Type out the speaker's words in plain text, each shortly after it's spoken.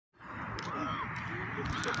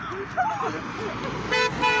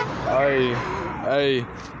Hey,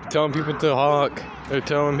 telling people to honk. They're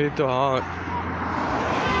telling people to honk.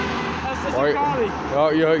 That's such a collie. Oh,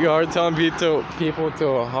 you're telling people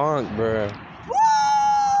to honk, bro.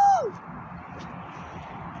 Woo!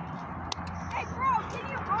 Hey, bro, can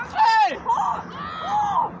you honk? Hey!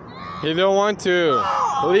 Honk! He don't want to.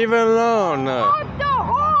 Leave him alone. Honk the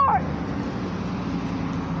horn!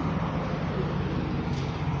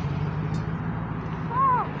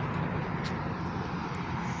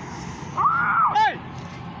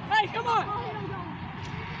 Hey, come on!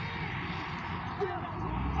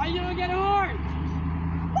 Are you gonna get a horn?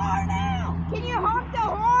 Horn now! Can you honk the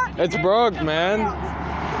horn? It's broke, man.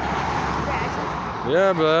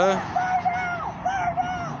 Yeah, bro.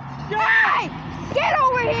 Hey! Get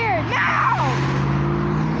over here now!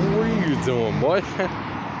 What are you doing, boy?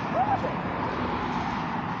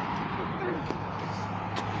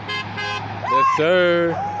 Yes,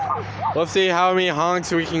 sir. Let's see how many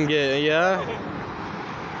honks we can get, yeah?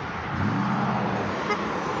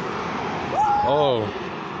 Oh.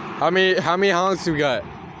 How many honks we got?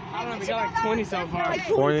 I don't know, we got like 20 so far.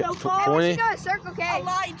 20? You 20? go to Circle K. I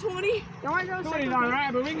lied, 20. You want to go to 20's Circle K?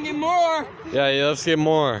 alright, but we can get more. Yeah, let's get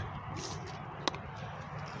more.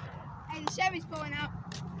 Hey, the Chevy's pulling out.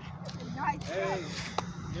 Nice.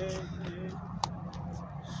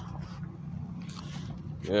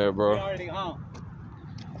 Yeah, bro.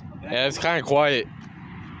 Yeah, it's kind of quiet.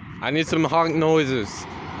 I need some honk noises.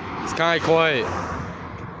 It's kind of quiet.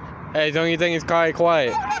 Hey, don't you think it's kind of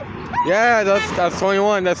quiet? Yeah, that's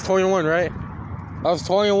 21. That's 21, right? That was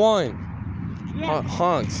 21.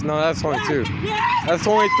 Honks. No, that's 22. That's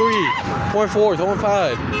 23. 24.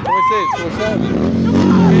 25. 26. 27.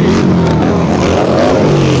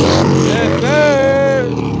 Yes, sir.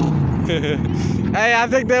 Hey, I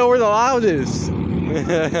think they were the loudest.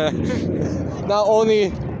 Not only,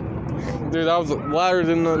 dude, that was louder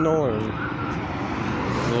than the norm.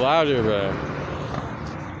 Louder, bro.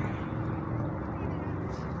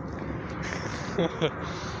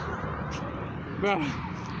 Bro,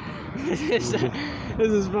 this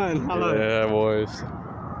is fun. I love it. Yeah, boys.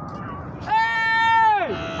 Hey!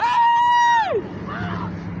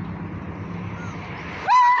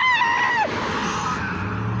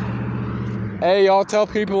 Hey, y'all tell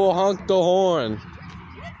people to honk the horn.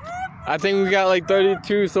 I think we got like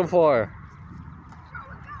 32 so far.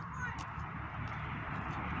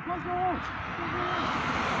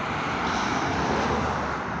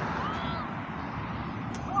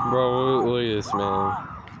 Bro, look at this, man.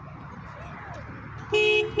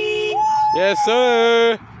 Yes,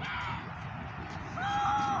 sir.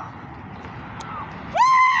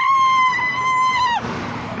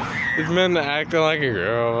 This man acting like a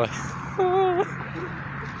girl.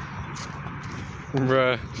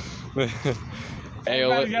 Bruh. Hey,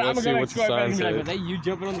 let's see what the sign says. Hey, you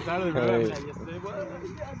jumping on the side of the road. Yes, they was.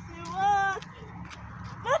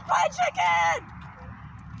 Let's play chicken!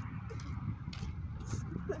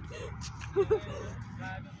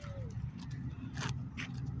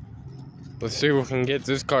 Let's see if we can get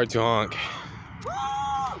this car to honk.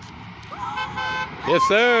 Yes,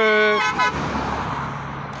 sir.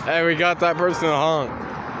 Hey, we got that person to honk.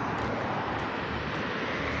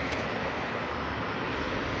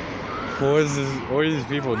 What are these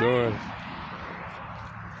people doing?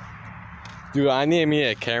 Dude, I need me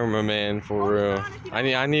a cameraman for real.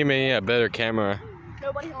 I need me a better camera.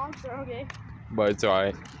 Nobody honks, they're okay. But it's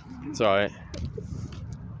alright. It's alright.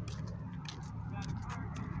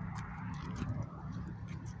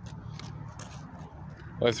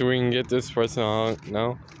 Let's see if we can get this person to honk.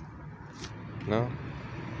 No? No?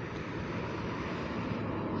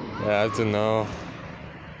 Yeah, that's a no.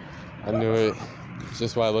 I knew it.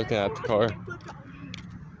 Just by looking at the car.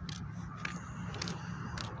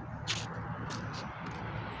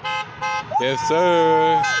 Yes,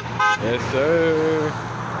 sir. Yes, sir.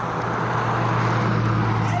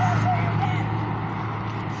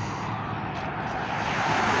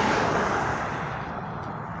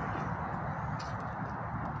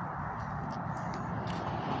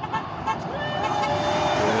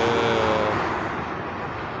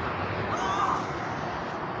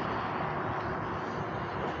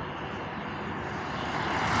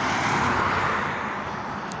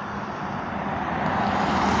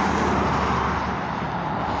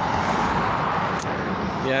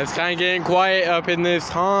 Yeah, it's kind of getting quiet up in this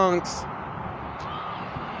honks.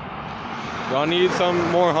 Y'all need some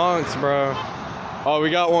more honks, bro. Oh, we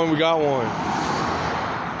got one. We got one.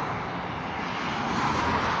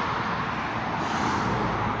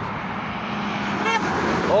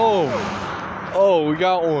 Oh, we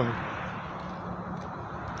got one.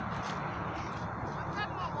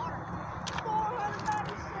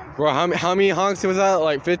 Bro, how many honks was that?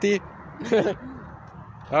 Like 50? That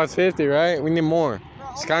was 50, right? We need more.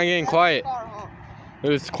 It's kind of getting quiet.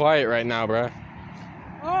 It's quiet right now, bro.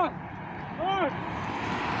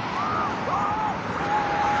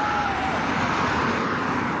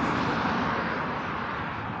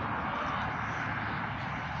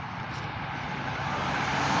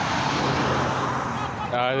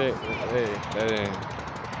 That didn't.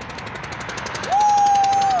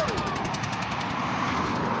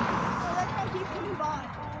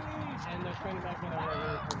 And they're turning back in our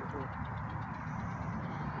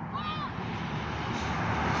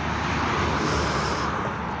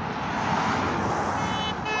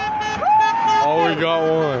Oh, we got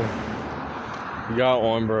one. We got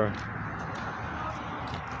one, bro.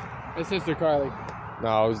 My sister Carly. No,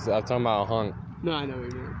 I was talking about a honk. No, I know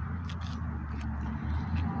what you mean.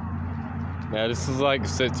 Yeah, this is like a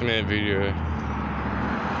 6-minute video.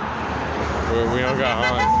 We don't got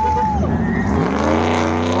honk.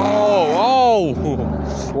 Oh!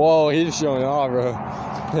 Whoa, he's showing off, bro.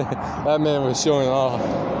 That man was showing off.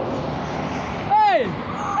 Hey!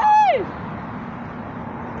 Hey!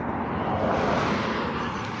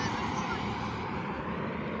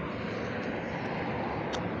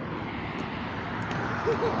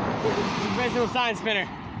 Professional sign spinner.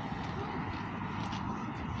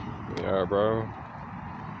 Yeah, bro.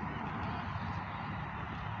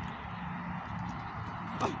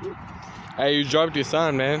 Hey, you dropped your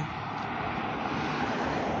sign, man.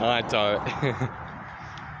 I thought.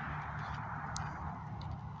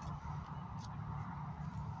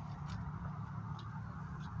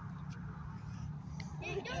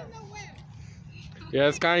 Yeah,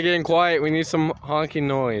 it's kind of getting quiet. We need some honking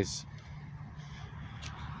noise.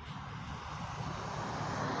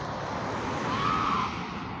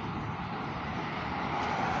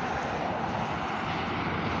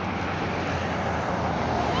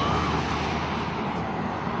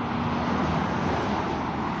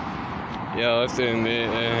 Yeah, let's end it.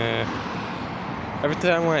 Every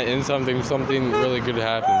time I end something, something really good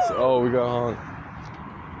happens. Oh, we got honk.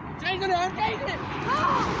 Chasing it! I'm chasing it!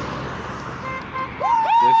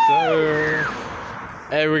 Yes, sir.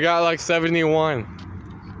 Hey, we got like 71.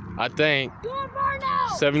 I think.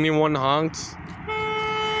 71 honks.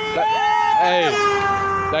 Hey,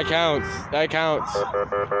 that counts. That counts.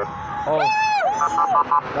 Oh,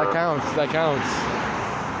 that counts. That counts.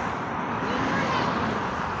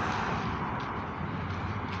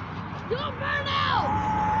 Don't burn out!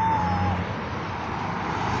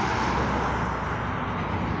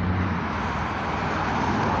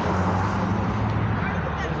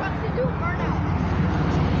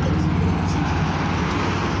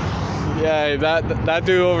 Yeah, that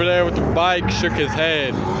dude over there with the bike shook his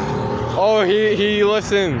head. Oh, he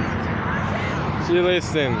listened. She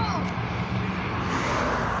listened.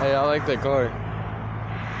 Hey, I like that car.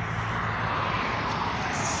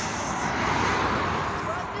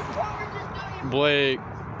 Blake.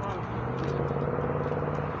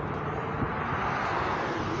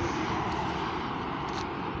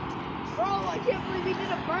 Bro, I can't believe he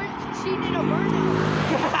did a burn. She did a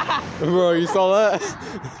burnout. Bro, you saw that?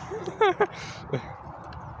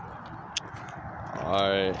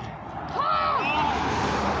 Alright.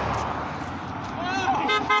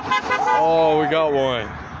 Oh, we got one.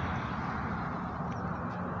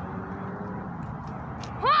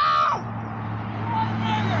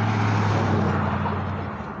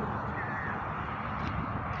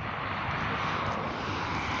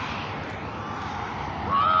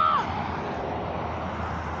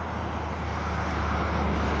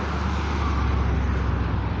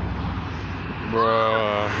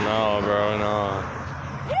 Bro, no, bro, no.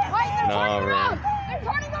 Wait, they're No, turning bro. around. They're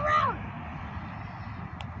turning around.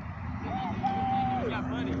 Yeah,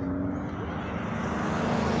 buddy.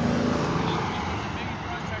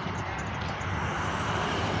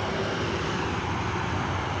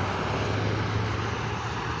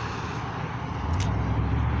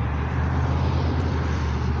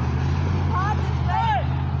 Hot this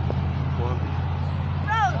face. Bro,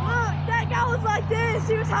 look, that guy was like this.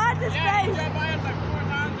 He was hot this Yeah, you face. got by us like 4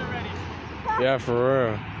 times already. Yeah, for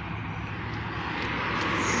real.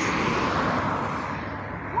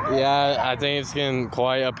 Yeah, I think it's getting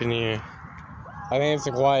quiet up in here. I think it's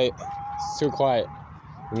quiet. It's too quiet.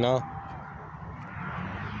 You know?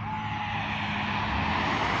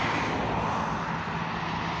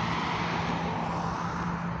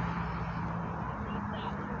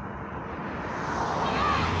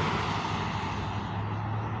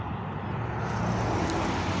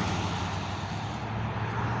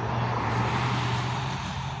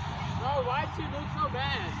 Bro, why'd she look so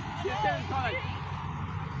bad? She was getting caught.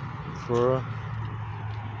 For real.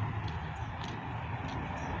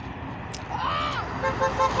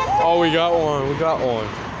 Oh, we got one. We got one.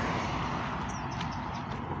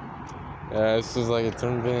 Yeah, this is like a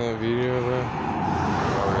 10-minute video though.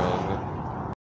 Okay.